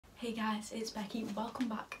Hey guys, it's Becky. Welcome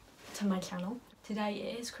back to my channel. Today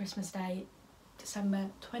it is Christmas Day, December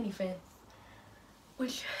 25th,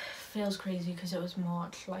 which feels crazy because it was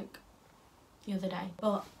March like the other day.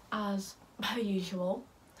 But as per usual,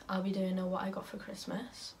 I'll be doing a what I got for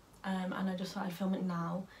Christmas, and I just thought I'd film it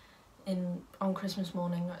now on Christmas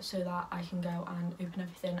morning so that I can go and open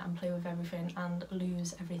everything and play with everything and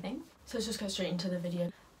lose everything. So let's just get straight into the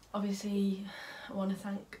video. Obviously, I want to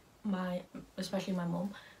thank especially my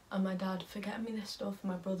mum and my dad for getting me this stuff,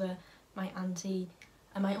 my brother, my auntie,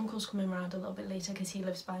 and my uncle's coming around a little bit later because he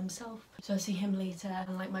lives by himself, so I see him later,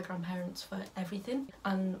 and like my grandparents for everything,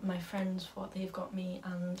 and my friends for what they've got me,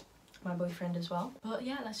 and my boyfriend as well. But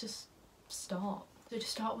yeah, let's just start. So to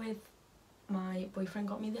start with, my boyfriend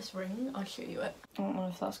got me this ring. I'll show you it. I don't know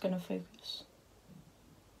if that's gonna focus.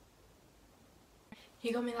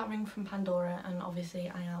 He got me that ring from Pandora, and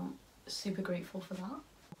obviously I am super grateful for that.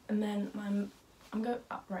 And then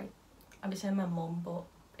I'd be saying my mum, but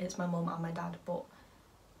it's my mum and my dad, but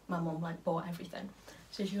my mum like bought everything.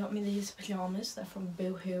 So she got me these pyjamas. They're from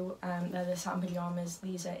Boohoo. They're the satin pyjamas.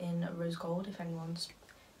 These are in rose gold, if anyone's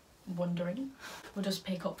wondering. We'll just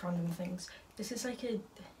pick up random things. This is like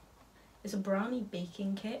it's a brownie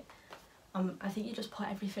baking kit. I think you just put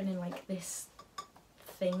everything in like this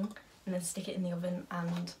thing and then stick it in the oven,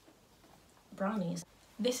 and brownies.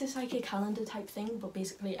 This is like a calendar type thing, but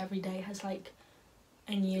basically every day has like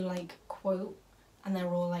a new like quote, and they're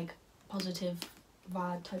all like positive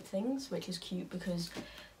vibe type things, which is cute because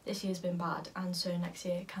this year's been bad, and so next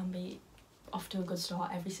year can be off to a good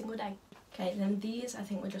start every single day. Okay, then these I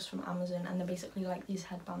think were just from Amazon, and they're basically like these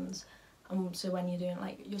headbands, and so when you're doing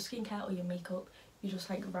like your skincare or your makeup, you just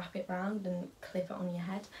like wrap it round and clip it on your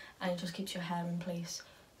head, and it just keeps your hair in place,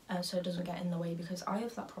 so it doesn't get in the way, because I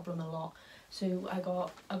have that problem a lot. So I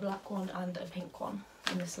got a black one and a pink one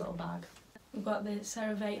in this little bag. We've got the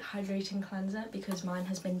CeraVe Hydrating Cleanser because mine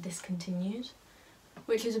has been discontinued,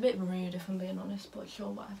 which is a bit rude if I'm being honest, but sure,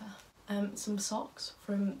 whatever. Some socks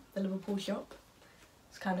from the Liverpool shop.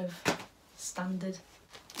 It's kind of standard.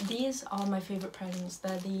 These are my favourite pens.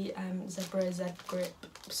 They're the Zebra Z Grip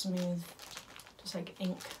Smooth, just like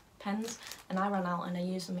ink pens, and I ran out and I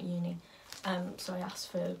used them at uni. So I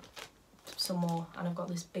asked for some more, and I've got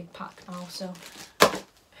this big pack now, so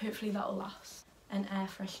hopefully that'll last. An air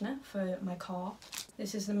freshener for my car.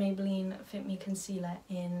 This is the Maybelline Fit Me Concealer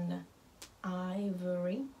in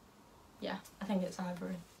Ivory. Yeah, I think it's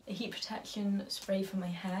Ivory. A heat protection spray for my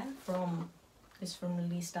hair from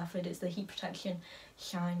Lee Stafford. It's the Heat Protection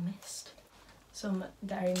Shine Mist. Some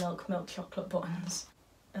Dairy Milk Chocolate buttons.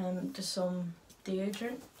 Just some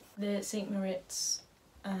deodorant. The St. Moritz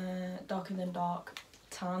Darker Than Dark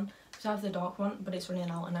Tan. So I have the dark one, but it's running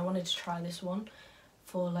out, and I wanted to try this one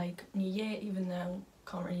for like New Year, even though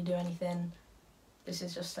I can't really do anything. This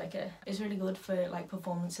is just like it's really good for like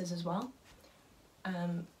performances as well,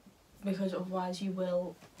 because otherwise you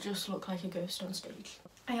will just look like a ghost on stage.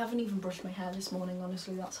 I haven't even brushed my hair this morning,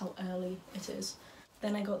 honestly, that's how early it is.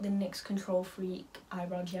 Then I got the NYX Control Freak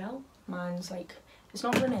eyebrow gel. Mine's like, it's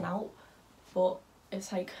not running out, but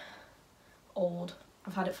it's like old.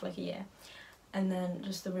 I've had it for like a year. And then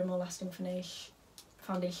just the Rimmel Lasting Finish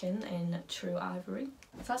foundation in True Ivory.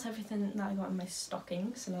 So that's everything that I got in my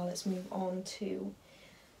stocking. So now let's move on to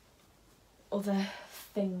other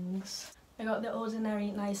things. I got the Ordinary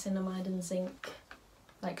Niacinamide and Zinc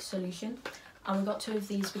like solution, and we got two of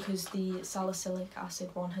these because the salicylic acid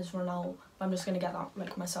one has run out, but I'm just going to get that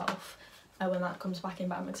like myself when that comes back in.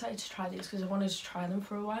 But I'm excited to try these because I wanted to try them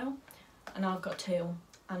for a while, and now I've got two,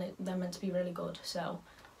 and they're meant to be really good, so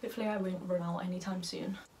hopefully I won't run out anytime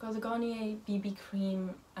soon. Got the Garnier BB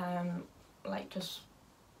cream, like just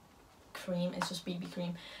cream, it's just BB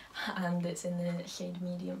cream, and it's in the shade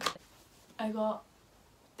medium. I got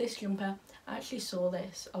this jumper. I actually saw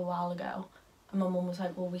this a while ago, and my mum was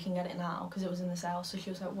like, well, we can get it now, because it was in the sale, so she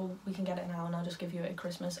was like, well, we can get it now and I'll just give you it at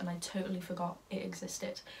Christmas, and I totally forgot it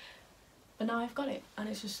existed. But now I've got it, and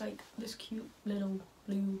it's just like this cute little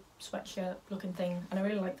blue sweatshirt looking thing, and I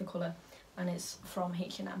really like the colour. And it's from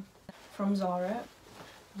H&M. From Zara,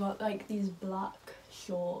 I've got like these black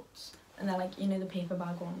shorts, and they're like, you know, the paper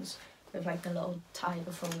bag ones with like the little tie at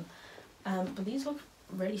the front. But these look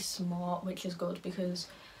really smart, which is good because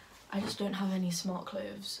I just don't have any smart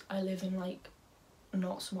clothes. I live in like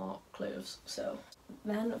not smart clothes. So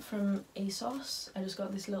then from ASOS, I just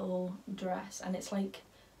got this little dress, and it's like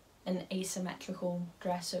an asymmetrical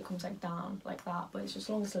dress, so it comes like down like that, but it's just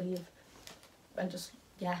long sleeve, and just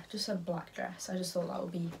a black dress. I just thought that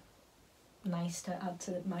would be nice to add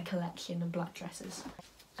to my collection of black dresses.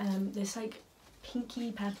 This like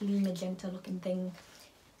pinky purpley magenta looking thing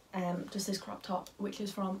just this crop top, which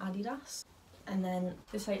is from Adidas. And then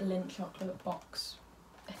this like Lindt chocolate box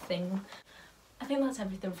thing. I think that's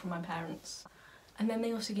everything from my parents. And then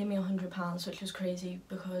they also gave me £100, which was crazy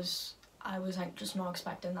because I was like just not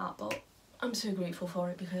expecting that, but I'm so grateful for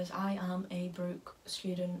it because I am a broke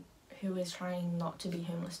student who is trying not to be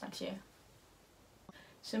homeless next year.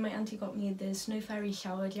 So my auntie got me the Snow Fairy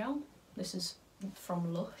shower gel. This is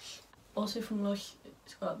from Lush. Also from Lush,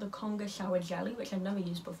 it's got the Conga shower jelly, which I've never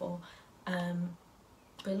used before,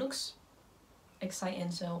 but it looks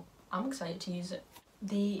exciting, so I'm excited to use it.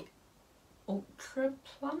 The Ultra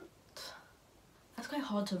Plant, that's quite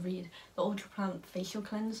hard to read. The Ultra Plant facial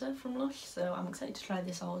cleanser from Lush, so I'm excited to try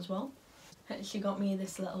this out as well. She got me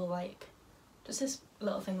this little like, just this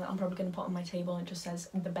little thing that I'm probably going to put on my table, and it just says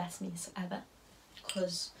the best niece ever,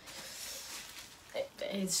 because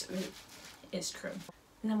it's true.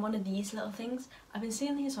 And then one of these little things, I've been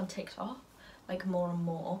seeing these on TikTok like more and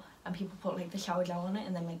more, and people put like the shower gel on it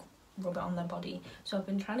and then like rub it on their body. So I've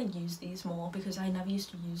been trying to use these more because I never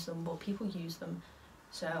used to use them, but people use them,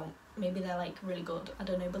 so maybe they're like really good, I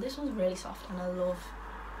don't know. But this one's really soft and I love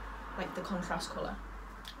like the contrast colour,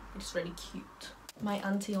 it's really cute. My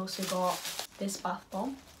auntie also got this bath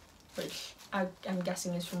bomb, which I'm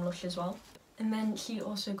guessing is from Lush as well. And then she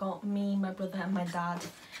also got me, my brother and my dad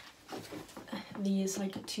these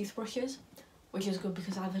like toothbrushes, which is good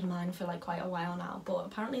because I've had mine for like quite a while now, but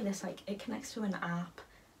apparently this like, it connects to an app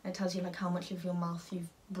and it tells you like how much of your mouth you've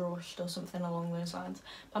brushed or something along those lines.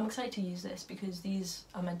 But I'm excited to use this because these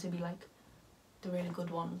are meant to be like the really good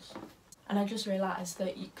ones. And I just realised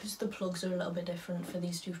that because the plugs are a little bit different for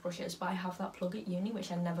these toothbrushes, but I have that plug at uni,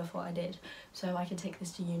 which I never thought I did, so I can take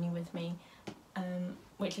this to uni with me,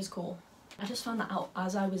 which is cool. I just found that out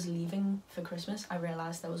as I was leaving for Christmas. I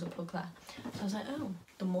realised there was a plug there, so I was like, oh,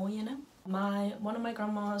 the more you know. One of my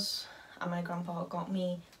grandmas and my grandpa got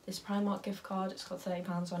me this Primark gift card. It's got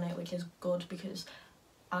 £30 on it, which is good because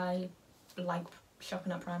I like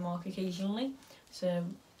shopping at Primark occasionally, so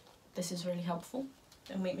this is really helpful.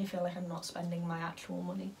 It'll make me feel like I'm not spending my actual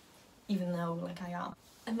money, even though like I am.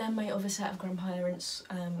 And then my other set of grandparents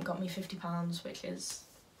got me £50, which is,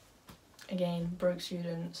 again, broke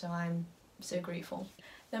student, so I'm so grateful.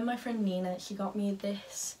 Then my friend Nina, she got me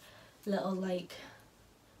this little like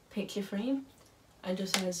picture frame. It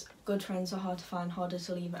just says, good friends are hard to find, harder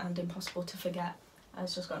to leave and impossible to forget. And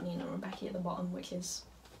it's just got Nina and Becky at the bottom, which is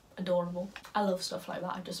adorable. I love stuff like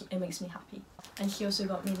that, it makes me happy. And she also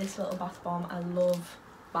got me this little bath bomb. I love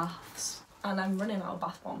baths and I'm running out of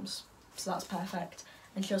bath bombs, so that's perfect.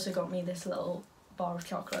 And she also got me this little bar of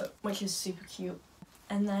chocolate, which is super cute.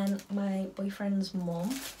 And then my boyfriend's mum,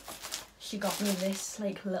 she got me this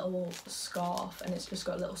like little scarf and it's just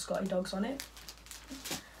got little Scotty dogs on it.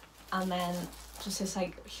 And then just this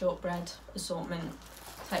like shortbread assortment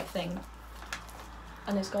type thing.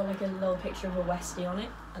 And it's got like a little picture of a Westie on it,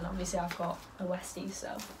 and obviously I've got a Westie,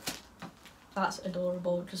 so that's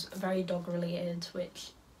adorable. Just very dog related, which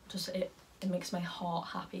just it makes my heart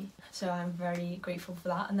happy, so I'm very grateful for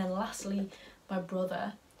that. And then lastly, my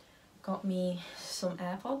brother got me some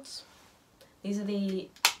AirPods. These are the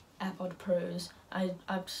AirPod Pros. I'm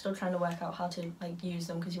still trying to work out how to like use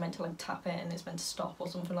them because you're meant to like tap it and it's meant to stop or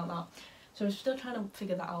something like that, so I'm still trying to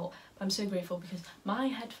figure that out. But I'm so grateful because my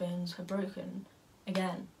headphones are broken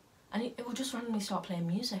again, and it will just randomly start playing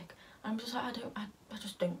music. I'm just like,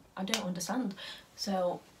 I don't understand.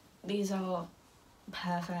 So these are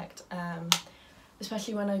perfect,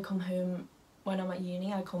 especially when I come home, when I'm at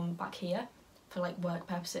uni. I come back here for like work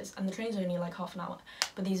purposes, and the train's only like half an hour,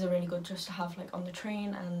 but these are really good just to have like on the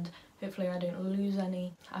train, and hopefully I don't lose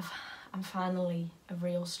any. I'm finally a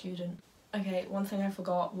real student. Okay, one thing I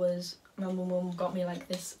forgot was my mum got me like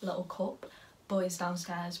this little cup, but it's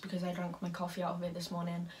downstairs because I drank my coffee out of it this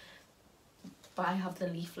morning, but I have the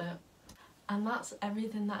leaflet. And that's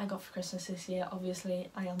everything that I got for Christmas this year. Obviously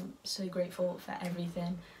I am so grateful for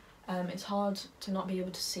everything. It's hard to not be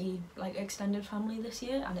able to see like extended family this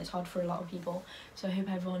year, and it's hard for a lot of people, so I hope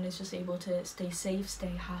everyone is just able to stay safe,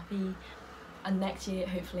 stay happy, and next year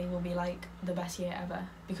hopefully will be like the best year ever,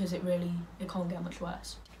 because it can't get much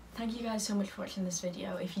worse. Thank you guys so much for watching this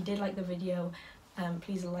video. If you did like the video,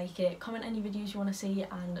 please like it, comment any videos you want to see,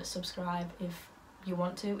 and subscribe if you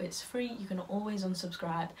want to. It's free, you can always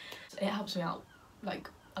unsubscribe. It helps me out like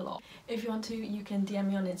a lot. If you want to, you can DM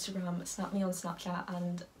me on Instagram, snap me on Snapchat,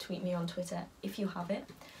 and tweet me on Twitter if you have it.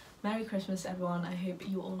 Merry Christmas everyone. I hope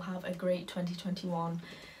you all have a great 2021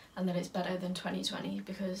 and that it's better than 2020,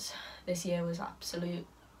 because this year was absolute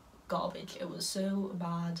garbage. It was so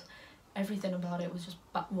bad. Everything about it was just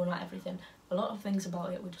bad. Well, not everything. A lot of things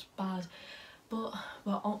about it were just bad. But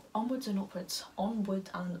onwards and upwards. Onward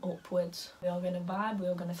and upwards. We are going to vibe, we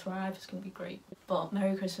are going to thrive, it's going to be great. But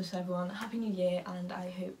Merry Christmas everyone, Happy New Year, and I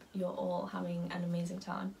hope you're all having an amazing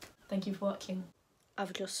time. Thank you for watching.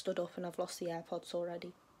 I've just stood up and I've lost the AirPods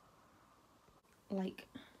already. Like,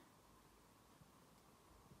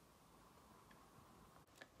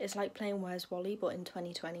 it's like playing Where's Wally but in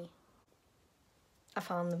 2020. I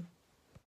found them.